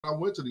I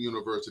went to the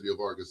University of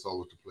Arkansas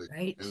to play.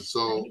 Right. And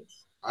so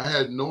I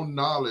had no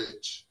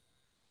knowledge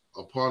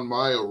upon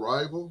my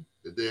arrival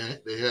that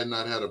they had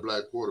not had a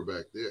black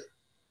quarterback there.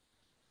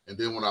 And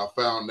then when I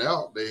found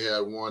out they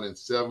had one in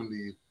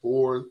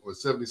 74 or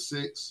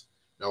 76,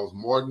 that was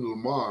Martin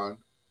Lamont,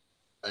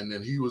 and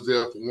then he was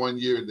there for 1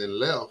 year and then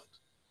left.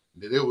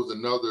 And then it was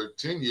another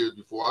 10 years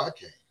before I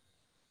came.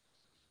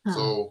 Huh.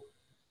 So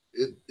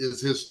it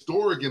is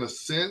historic in a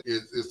sense.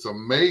 It's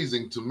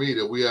amazing to me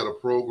that we had a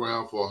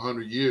program for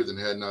 100 years and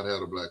had not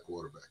had a black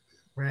quarterback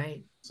there.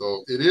 Right.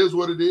 So it is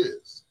what it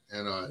is.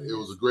 And it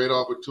was Yes. a great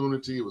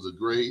opportunity. It was a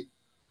great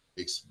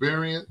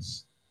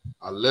experience.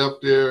 I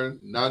left there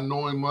not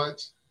knowing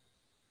much,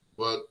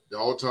 but the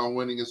all-time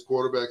winningest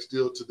quarterback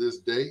still to this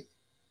day,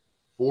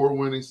 4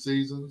 winning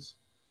seasons,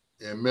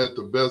 and met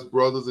the best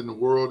brothers in the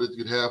world that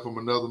you could have from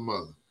another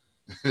mother.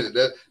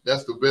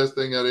 That's the best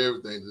thing out of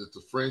everything. It's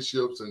the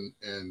friendships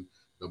and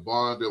the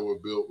bond that were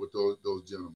built with those gentlemen.